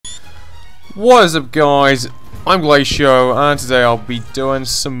What is up, guys? I'm Glacio, and today I'll be doing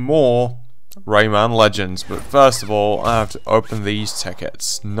some more Rayman Legends. But first of all, I have to open these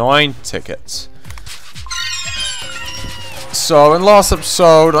tickets. 9 tickets. So in last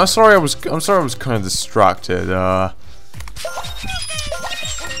episode, I'm sorry I was kind of distracted. I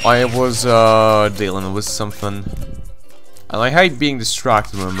was dealing with something, and I hate being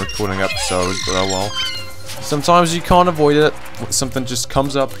distracted when I'm recording episodes. But oh well. Sometimes you can't avoid it. Something just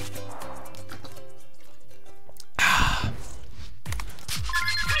comes up.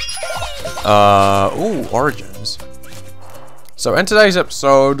 Ooh, Origins. So in today's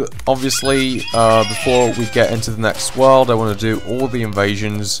episode, obviously, before we get into the next world, I want to do all the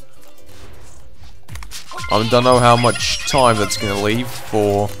invasions. I don't know how much time that's going to leave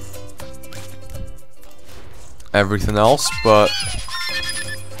for everything else, but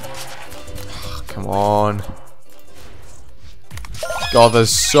come on. God,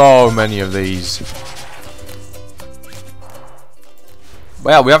 there's so many of these.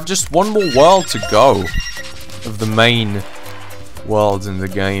 Well, we have just one more world to go of the main worlds in the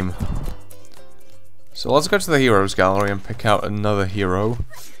game. So let's go to the Heroes Gallery and pick out another hero.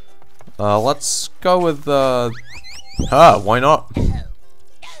 Let's go with why not?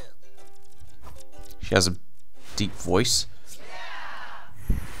 She has a deep voice.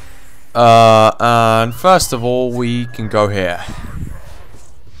 And first of all, we can go here.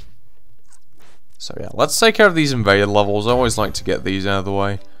 So yeah, let's take care of these invaded levels. I always like to get these out of the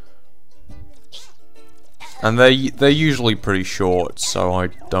way. And they're usually pretty short, so I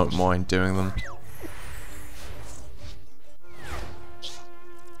don't mind doing them.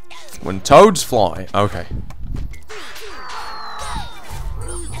 When toads fly. Okay.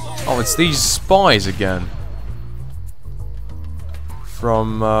 Oh, it's these spies again.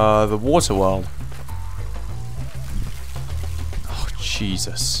 From the water world. Oh,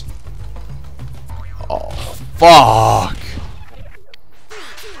 Jesus. Oh, fuck!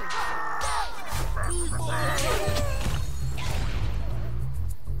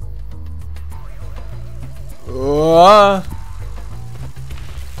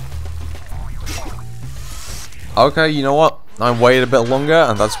 Okay, you know what? I waited a bit longer,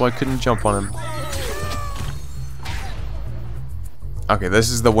 and that's why I couldn't jump on him. Okay, this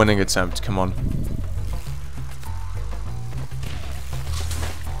is the winning attempt. Come on.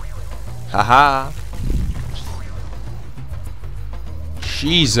 Haha.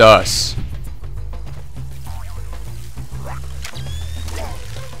 Jesus.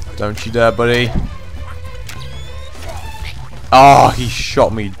 Don't you dare, buddy. Oh, he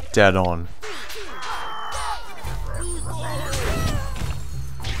shot me dead on.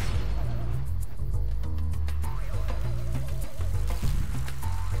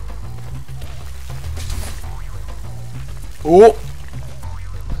 Oh.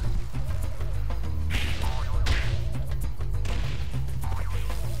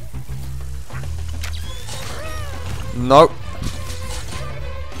 Nope.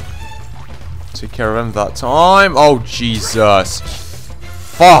 Take care of him that time. Oh, Jesus.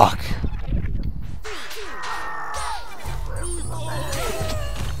 Fuck.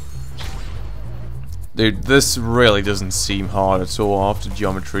 Dude, this really doesn't seem hard at all after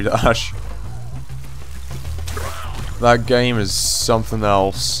Geometry Dash. That game is something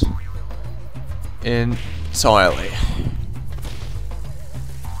else entirely.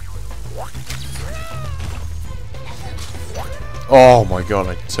 Oh my god,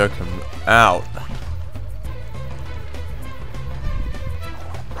 I took him out.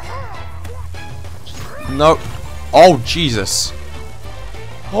 Nope. Oh, Jesus.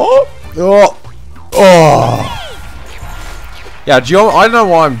 Oh. Oh. Oh. Yeah, I don't know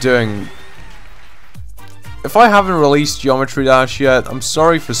what I'm doing. If I haven't released Geometry Dash yet, I'm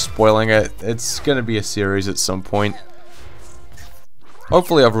sorry for spoiling it. It's gonna be a series at some point.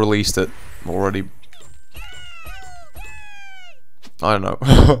 Hopefully I've released it already. I don't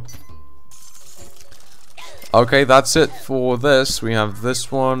know. Okay, that's it for this. We have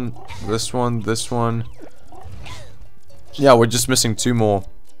this one, this one, this one. Yeah, we're just missing 2 more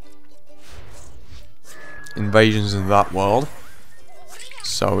invasions in that world.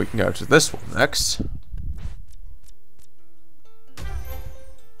 So we can go to this one next.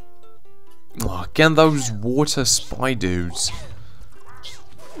 Oh, again, those water spy dudes.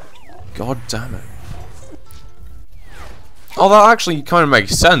 God damn it. Oh, that actually kind of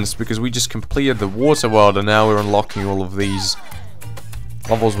makes sense, because we just completed the water world and now we're unlocking all of these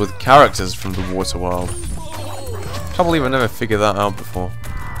levels with characters from the water world. Can't believe I never figured that out before.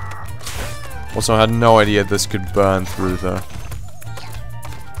 Also, I had no idea this could burn through the...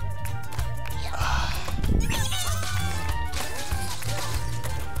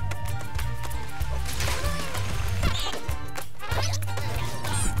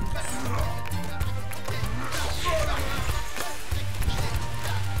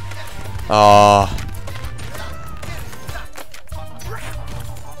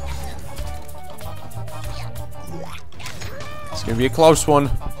 It's gonna be a close one.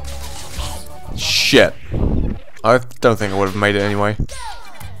 Shit. I don't think I would have made it anyway.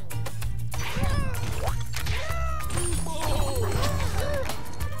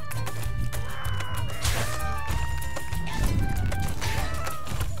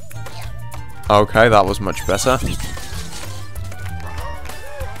 Okay, that was much better.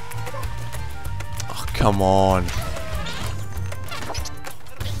 Oh, come on.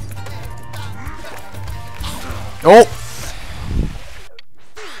 Oh!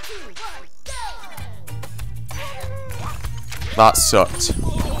 That sucked.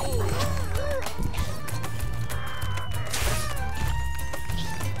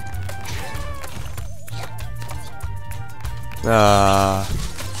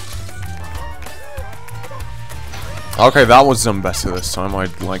 Okay, that was done better this time,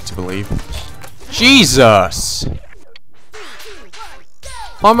 I'd like to believe. Jesus!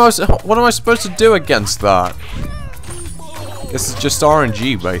 What am I supposed to do against that? This is just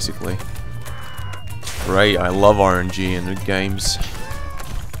RNG, basically. Great, I love RNG in the games.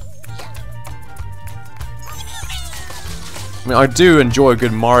 I mean, I do enjoy a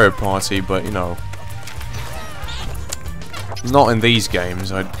good Mario Party, but, you know... not in these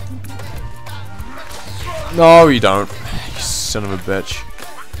games, No, you don't. You son of a bitch.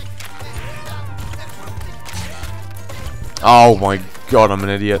 Oh my god, I'm an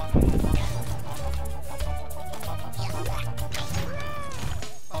idiot.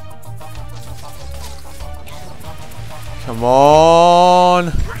 Come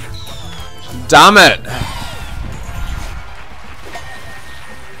on. Damn it.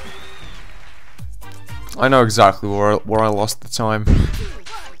 I know exactly where I lost the time.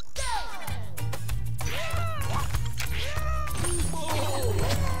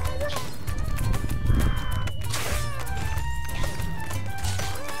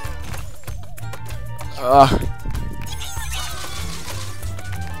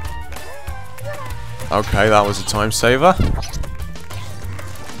 Okay, that was a time saver.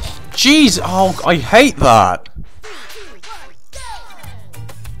 Jeez, oh, I hate that.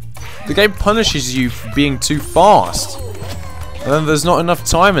 The game punishes you for being too fast. And then there's not enough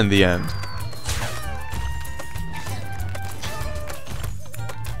time in the end.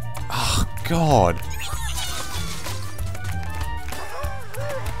 Oh, God.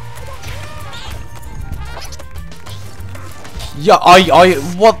 Yeah,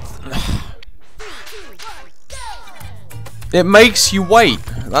 what? It makes you wait.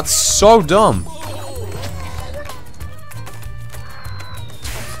 That's so dumb.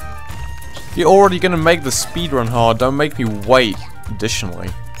 If you're already gonna make the speedrun hard, don't make me wait additionally.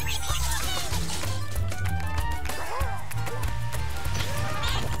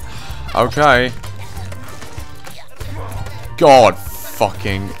 Okay. God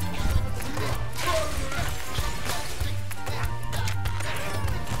fucking.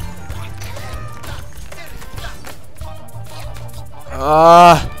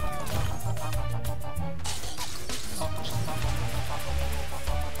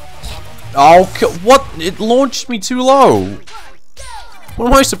 Oh, what? It launched me too low. What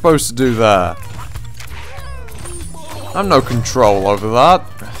am I supposed to do there? I have no control over that.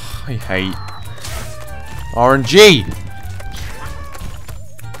 I hate RNG.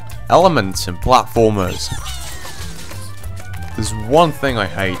 Elements and platformers. There's one thing I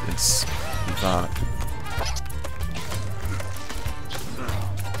hate, it's that.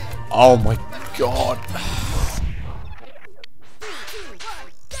 Oh my god.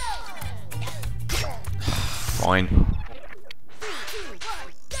 Fine.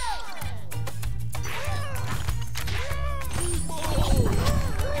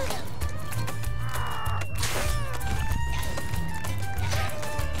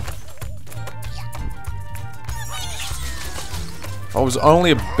 I was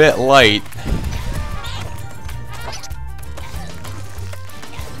only a bit late.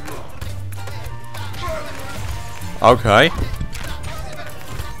 Okay.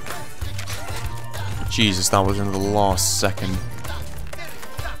 Jesus, that was in the last second.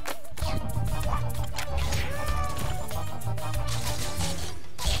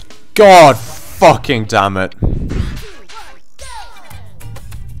 God fucking damn it.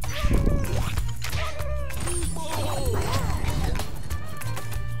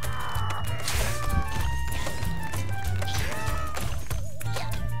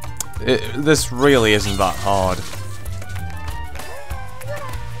 This really isn't that hard.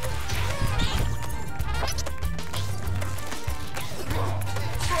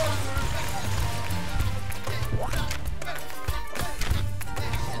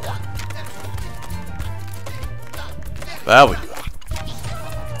 There we go.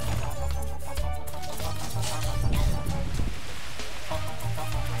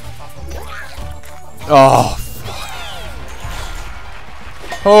 Oh,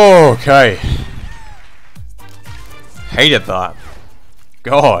 fuck. Okay. Hated that.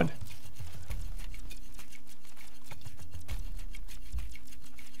 God.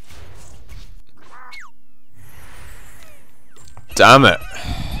 Damn it.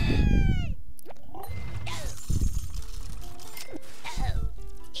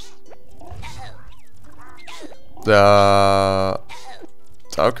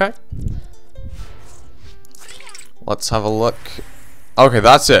 Okay. Let's have a look. Okay,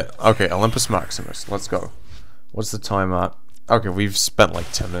 that's it. Okay, Olympus Maximus. Let's go. What's the time at? Okay, we've spent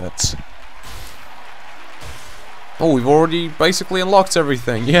like 10 minutes. Oh, we've already basically unlocked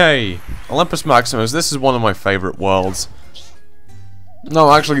everything. Yay! Olympus Maximus. This is one of my favorite worlds.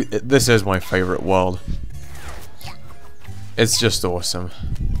 No, actually, this is my favorite world. It's just awesome.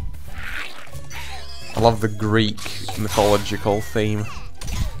 I love the Greek mythological theme.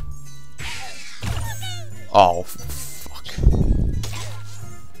 Oh, fuck.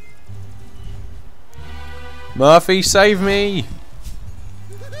 Murphy, save me!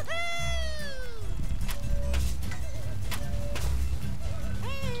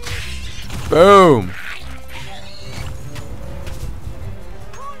 Boom!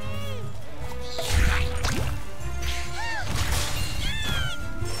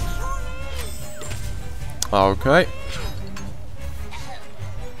 Okay.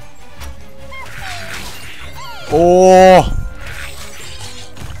 Oh!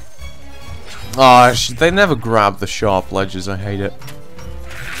 Ah, they never grab the sharp ledges. I hate it.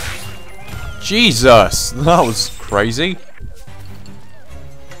 Jesus! That was crazy.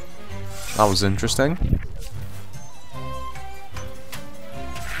 That was interesting.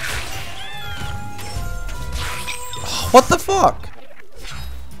 What the fuck?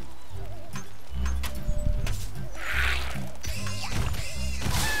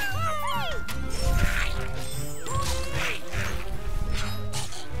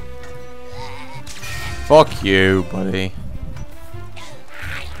 Fuck you, buddy.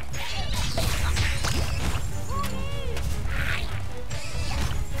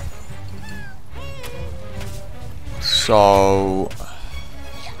 So...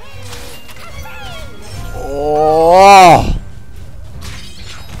 Oh!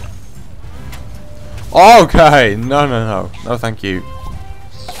 Okay! No, no, no. No, thank you.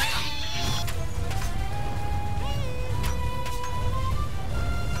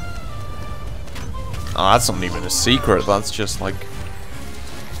 Oh, that's not even a secret. That's just, like...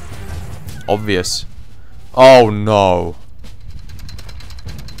 obvious. Oh, no.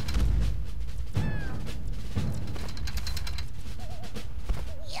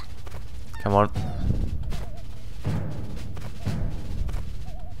 Come on.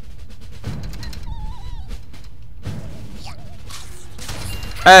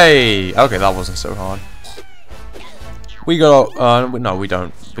 Hey! Okay, that wasn't so hard. We got, no, we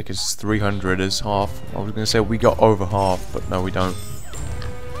don't, because 300 is half. I was gonna say we got over half, but no, we don't.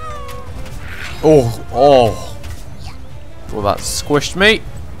 Oh, oh. Well, that squished me.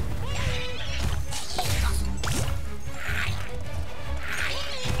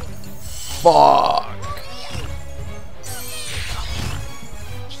 Fuck.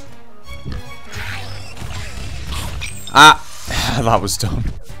 Ah, that was dumb.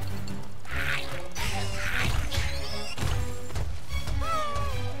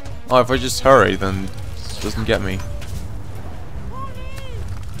 Oh, if I just hurry, then it doesn't get me.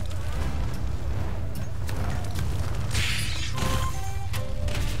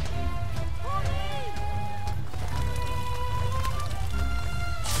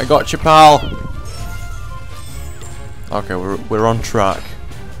 I got you, pal. Okay, we're on track.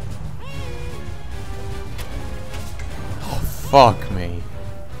 Oh, fuck me.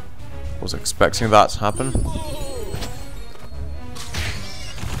 Was expecting that to happen.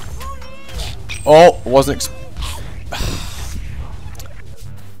 Oh, wasn't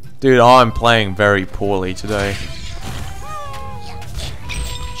Dude, I'm playing very poorly today.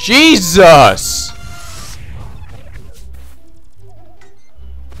 Jesus!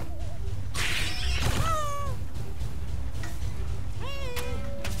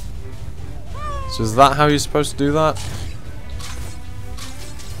 So is that how you're supposed to do that?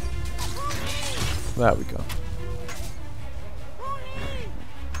 There we go.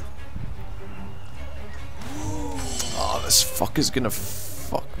 This fucker's gonna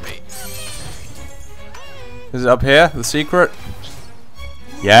fuck me. Is it up here? The secret?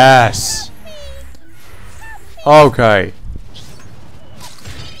 Yes! Okay.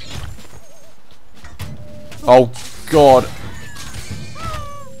 Oh, god.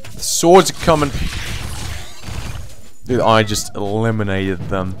 The swords are coming. Dude, I just eliminated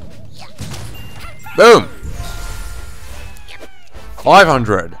them. Boom!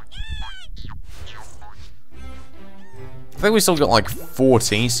 500. I think we still got like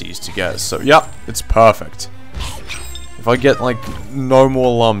 14 Cs to get, so yep, it's perfect. If I get like no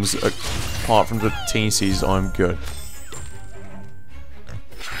more lums apart from the TCs, I'm good.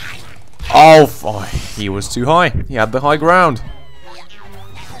 Oh, he was too high. He had the high ground.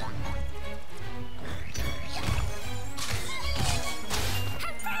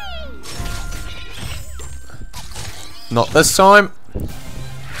 Not this time.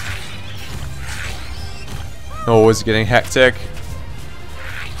 Oh, it's getting hectic.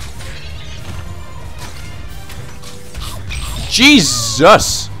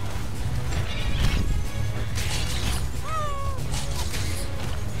 Jesus!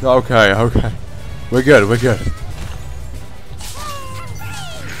 Okay, okay. We're good, we're good.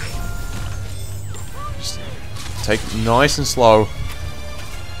 Just take it nice and slow.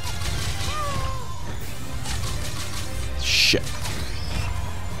 Shit.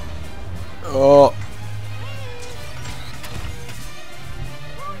 Oh.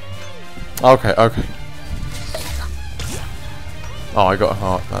 Okay, okay. Oh, I got a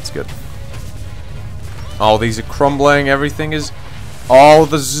heart. That's good. Oh, these are crumbling. Everything is... Oh,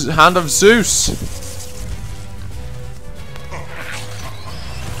 the hand of Zeus!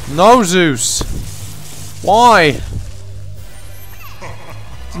 No, Zeus! Why?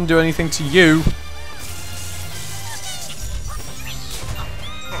 Didn't do anything to you.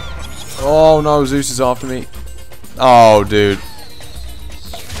 Oh no, Zeus is after me. Oh, dude.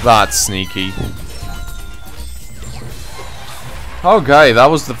 That's sneaky. Okay, that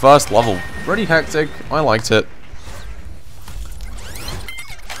was the first level. Pretty hectic. I liked it.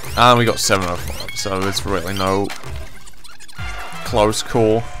 And we got 705, so it's really no close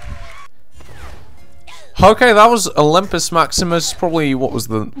call. Okay, that was Olympus Maximus. Probably, what was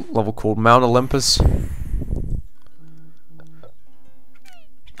the level called? Mount Olympus?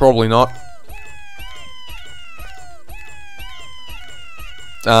 Probably not.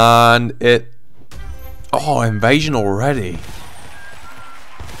 And it... Oh, invasion already.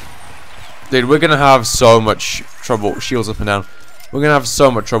 Dude, we're gonna have so much trouble. Shields up and down. We're gonna have so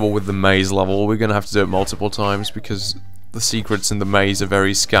much trouble with the maze level. We're gonna have to do it multiple times because the secrets in the maze are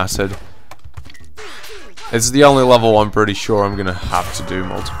very scattered. It's the only level I'm pretty sure I'm gonna have to do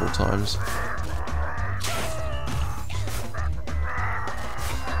multiple times.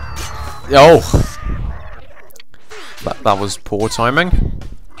 Oh! That was poor timing.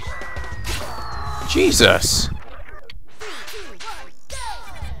 Jesus!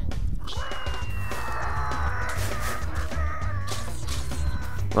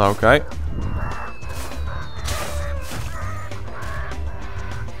 Okay.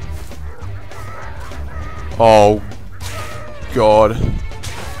 Oh, God.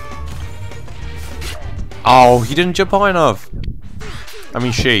 Oh, he didn't jump high enough. I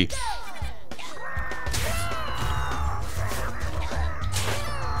mean, she.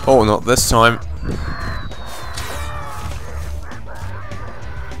 Oh, not this time.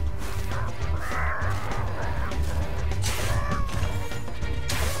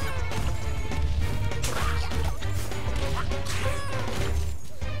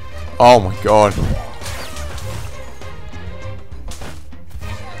 Oh my god.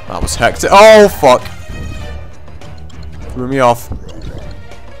 That was hectic. Oh fuck. Threw me off.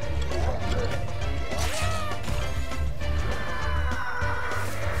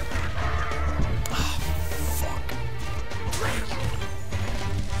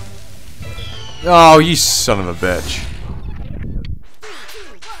 Oh, you son of a bitch.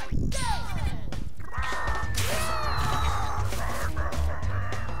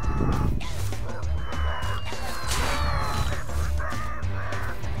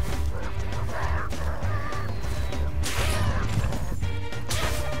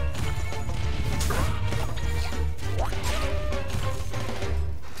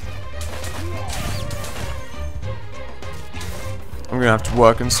 I'm gonna have to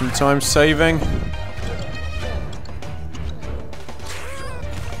work on some time saving.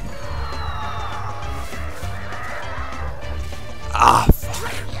 Ah,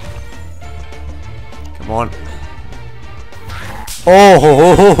 fuck. Come on.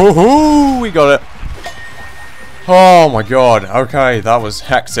 Oh, we got it. Oh my god. Okay, that was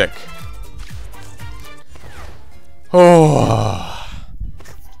hectic. Oh.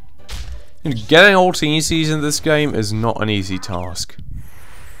 Getting all TCs in this game is not an easy task.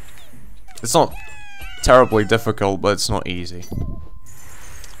 It's not terribly difficult, but it's not easy.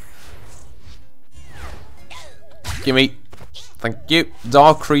 Gimme. Thank you.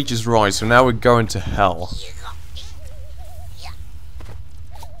 Dark creatures rise, so now we're going to hell.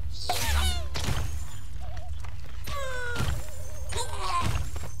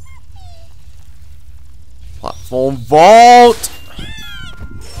 Platform vault!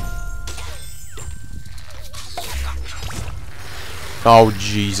 Oh,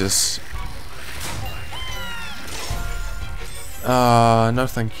 Jesus. No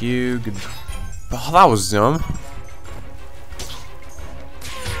thank you. Good. Oh, that was dumb.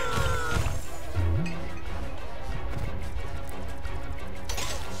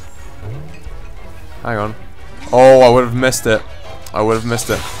 Hang on. Oh, I would have missed it. I would have missed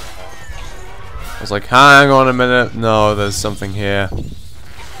it. I was like, hang on a minute. No, there's something here.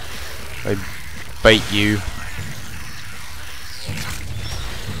 They bait you.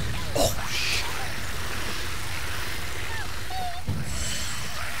 Oh, shit.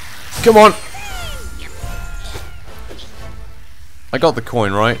 Come on. I got the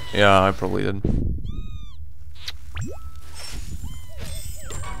coin, right? Yeah, I probably did.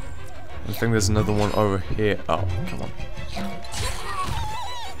 I think there's another one over here. Oh, come on.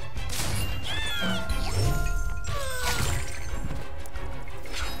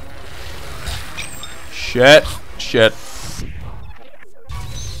 Shit. Shit.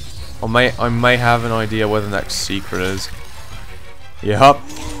 I may have an idea where the next secret is. Yup.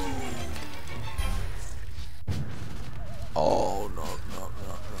 Oh no.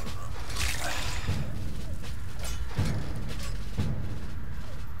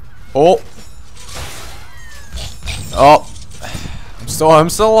 Oh. Oh. I'm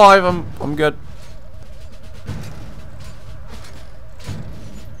still alive. I'm good.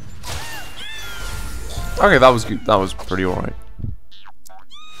 Okay, that was good. That was pretty alright.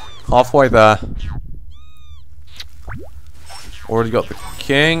 Halfway there. Already got the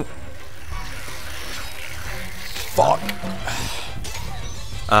king. Fuck.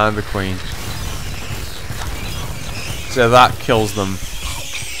 And the queen. So that kills them.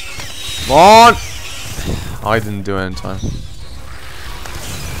 Come on! I didn't do it in time.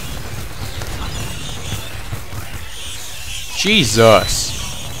 Jesus!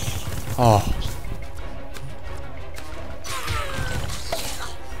 Oh.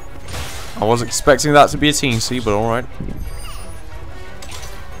 I was expecting that to be a teensy, but alright.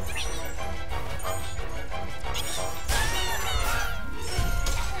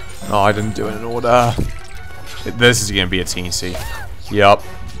 No, I didn't do it in order. This is gonna be a teensy. Yup.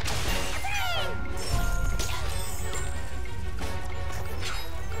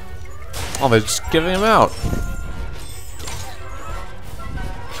 Oh, they're just giving him out.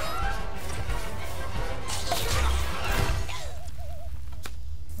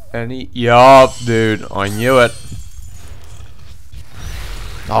 Yup, dude. I knew it.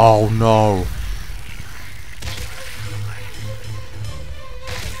 Oh, no.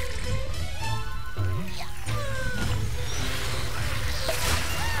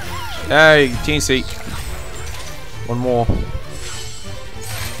 Hey, teensy. One more.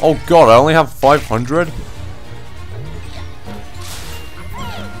 Oh god, I only have 500?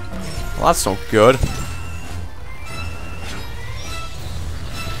 Well, that's not good.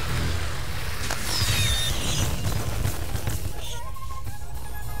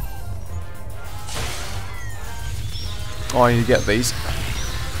 Oh, I need to get these.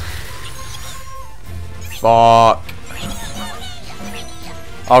 Fuck.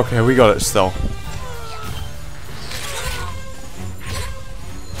 Okay, we got it still.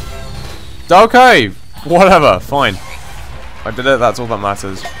 Okay, whatever, fine. I did it, that's all that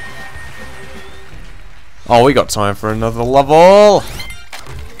matters. Oh, we got time for another level!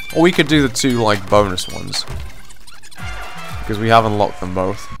 Or we could do the two, like, bonus ones. Because we have unlocked them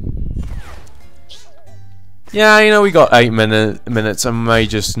both. Yeah, you know, we got 8 minutes. I may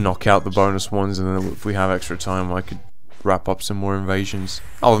just knock out the bonus ones, and then if we have extra time, I could wrap up some more invasions.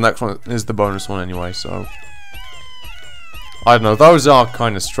 Oh, the next one is the bonus one anyway, so... I don't know, those are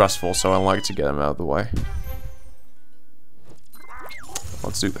kind of stressful, so I like to get them out of the way.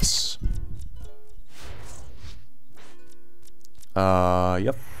 Let's do this.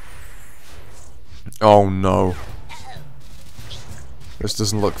 Yep. Oh no. This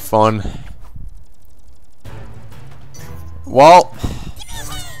doesn't look fun. Well.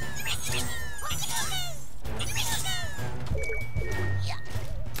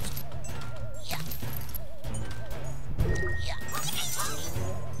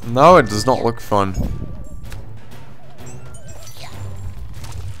 No, it does not look fun.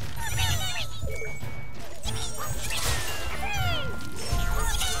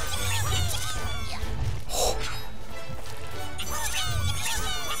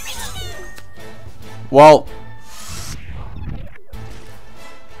 Well,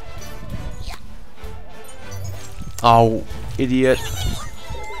 Oh, idiot.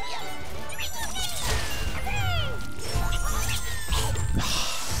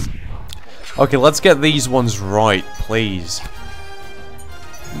 Okay, let's get these ones right, please.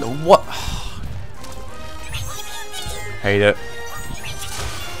 What? Hate it.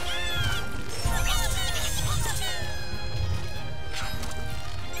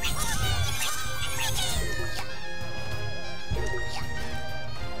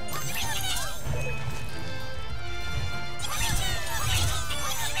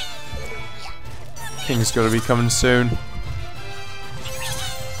 King's gotta be coming soon.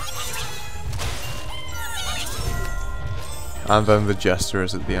 And then the Jester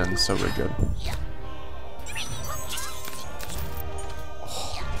is at the end, so we're good.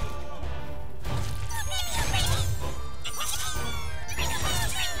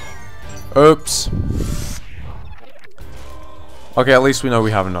 Oops. Okay, at least we know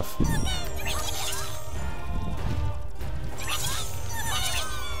we have enough.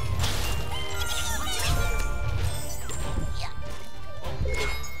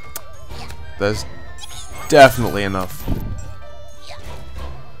 There's definitely enough.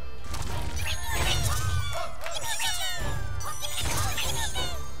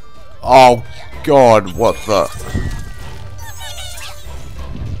 Oh god, what the?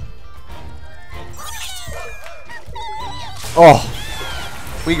 Oh,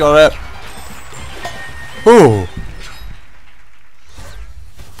 we got it. Ooh,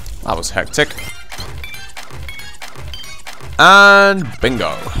 that was hectic. And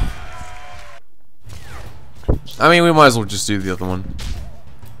bingo. I mean, we might as well just do the other one.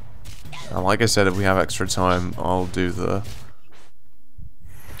 And like I said, if we have extra time, I'll do the...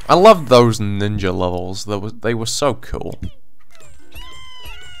 I loved those ninja levels. They were so cool.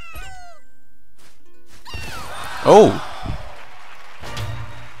 Oh!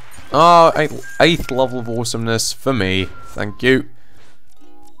 Oh, 8th level of awesomeness for me. Thank you.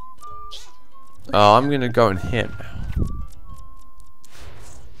 Oh, I'm gonna go and hit now.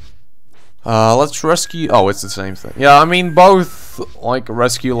 Let's rescue... Oh, it's the same thing. Yeah, I mean, both, like,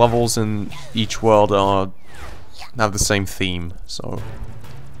 rescue levels in each world have the same theme, so...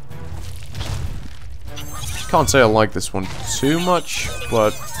 Can't say I like this one too much,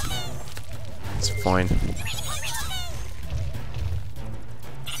 but... it's fine.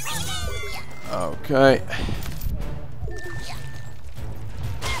 Okay.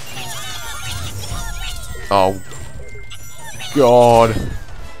 Oh. God.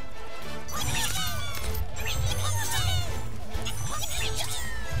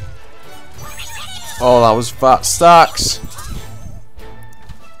 Oh, that was fat stacks.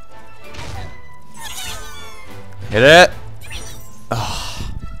 Hit it.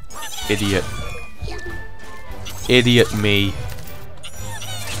 Oh, idiot. Idiot me.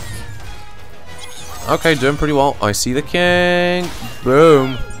 Okay, doing pretty well. I see the king.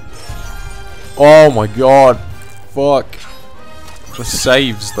 Boom. Oh my god. Fuck. The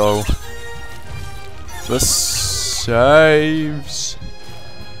saves, though. The saves.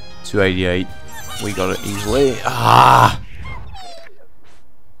 288. We got it easily. Ah!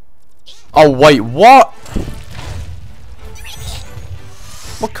 Oh, wait, what?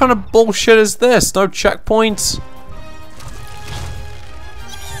 What kind of bullshit is this? No checkpoints?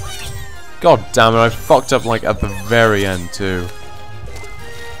 God damn it, I fucked up like at the very end too.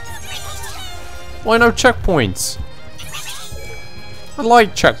 Why no checkpoints? I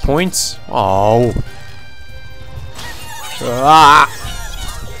like checkpoints. Oh. Ah!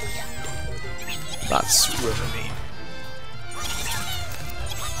 That's riveting me.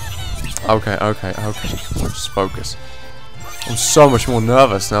 Okay. Just focus. I'm so much more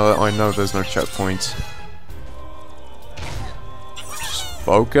nervous now that I know there's no checkpoints. Just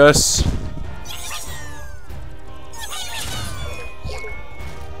focus.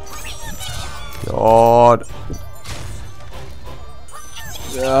 God.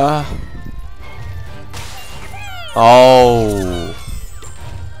 Yeah. Oh.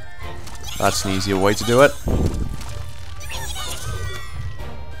 That's an easier way to do it.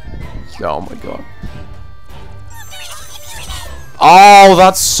 Oh my god. Oh,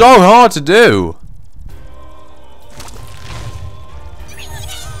 that's so hard to do. You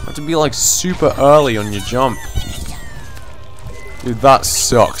have to be like super early on your jump. Dude, that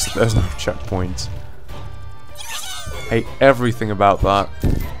sucks. There's no checkpoint. Hate everything about that.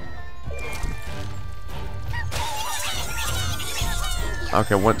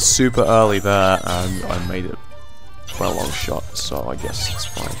 Okay, went super early there, and I made it by a long shot, so I guess it's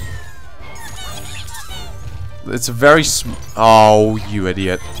fine. It's a very oh, you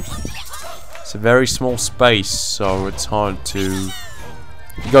idiot. It's a very small space, so it's hard to...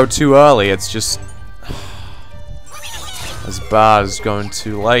 If you go too early, it's just... as bad as going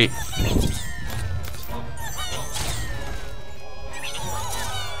too late.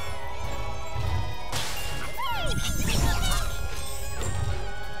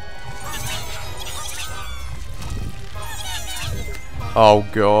 Oh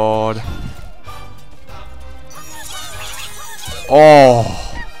god. Oh,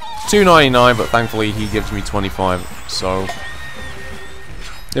 $2.99, but thankfully he gives me 25. So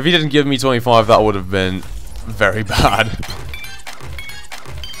if he didn't give me 25, that would have been very bad.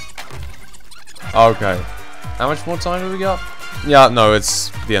 Okay. How much more time do we got? Yeah, no, it's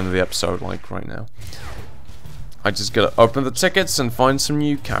the end of the episode, like right now. I just gotta open the tickets and find some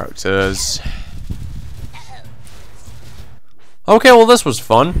new characters. Okay, well this was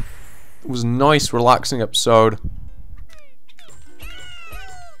fun. It was a nice, relaxing episode.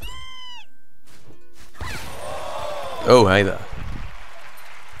 Oh, hey there.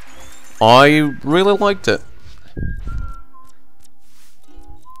 I really liked it.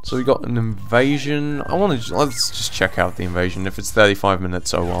 So we got an invasion. Let's just check out the invasion. If it's 35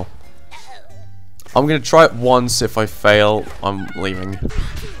 minutes, oh well. I'm gonna try it once. If I fail, I'm leaving.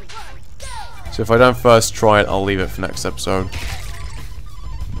 So if I don't first try it, I'll leave it for next episode.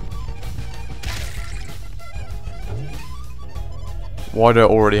 Why do I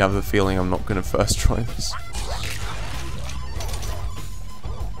already have the feeling I'm not gonna first try this?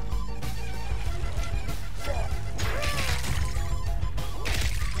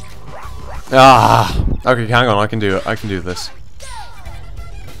 Ah! Okay, hang on, I can do it. I can do this.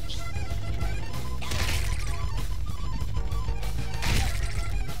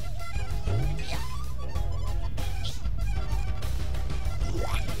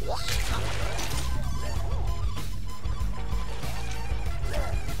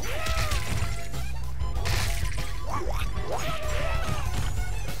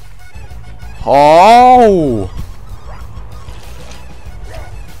 Oh!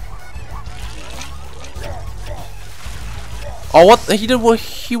 Oh, what? He did what?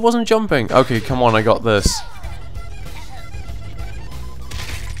 He wasn't jumping. Okay, come on, I got this.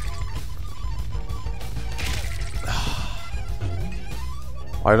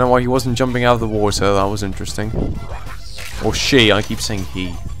 I don't know why he wasn't jumping out of the water. That was interesting. Or she. I keep saying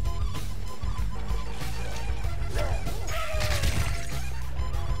he.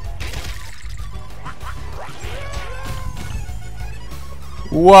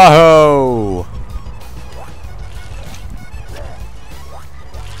 Whoa!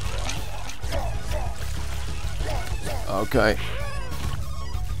 Okay.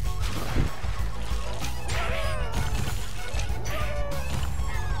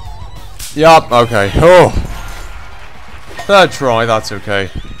 Yup, okay. Oh! Third try, that's okay.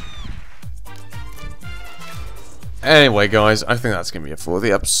 Anyway, guys, I think that's gonna be it for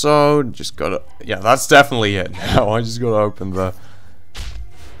the episode. Just gotta... Yeah, that's definitely it now. I just gotta open the...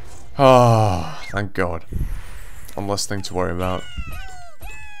 Ah, thank God. One less thing to worry about.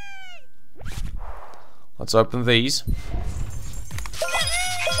 Let's open these.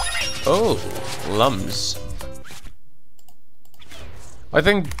 Oh, lums. I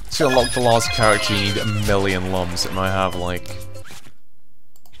think to unlock the last character you need 1,000,000 lums, and I have like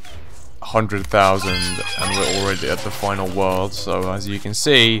 100,000, and we're already at the final world, so as you can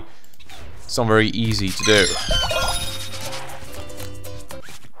see, it's not very easy to do.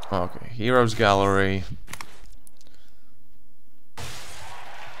 Okay, Heroes Gallery.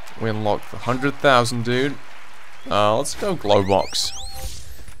 We unlocked the 100,000 dude. Let's go glow box.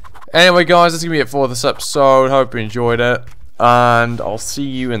 Anyway, guys, that's gonna be it for this episode. Hope you enjoyed it, and I'll see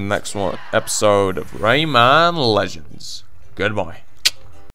you in the next episode of Rayman Legends. Goodbye.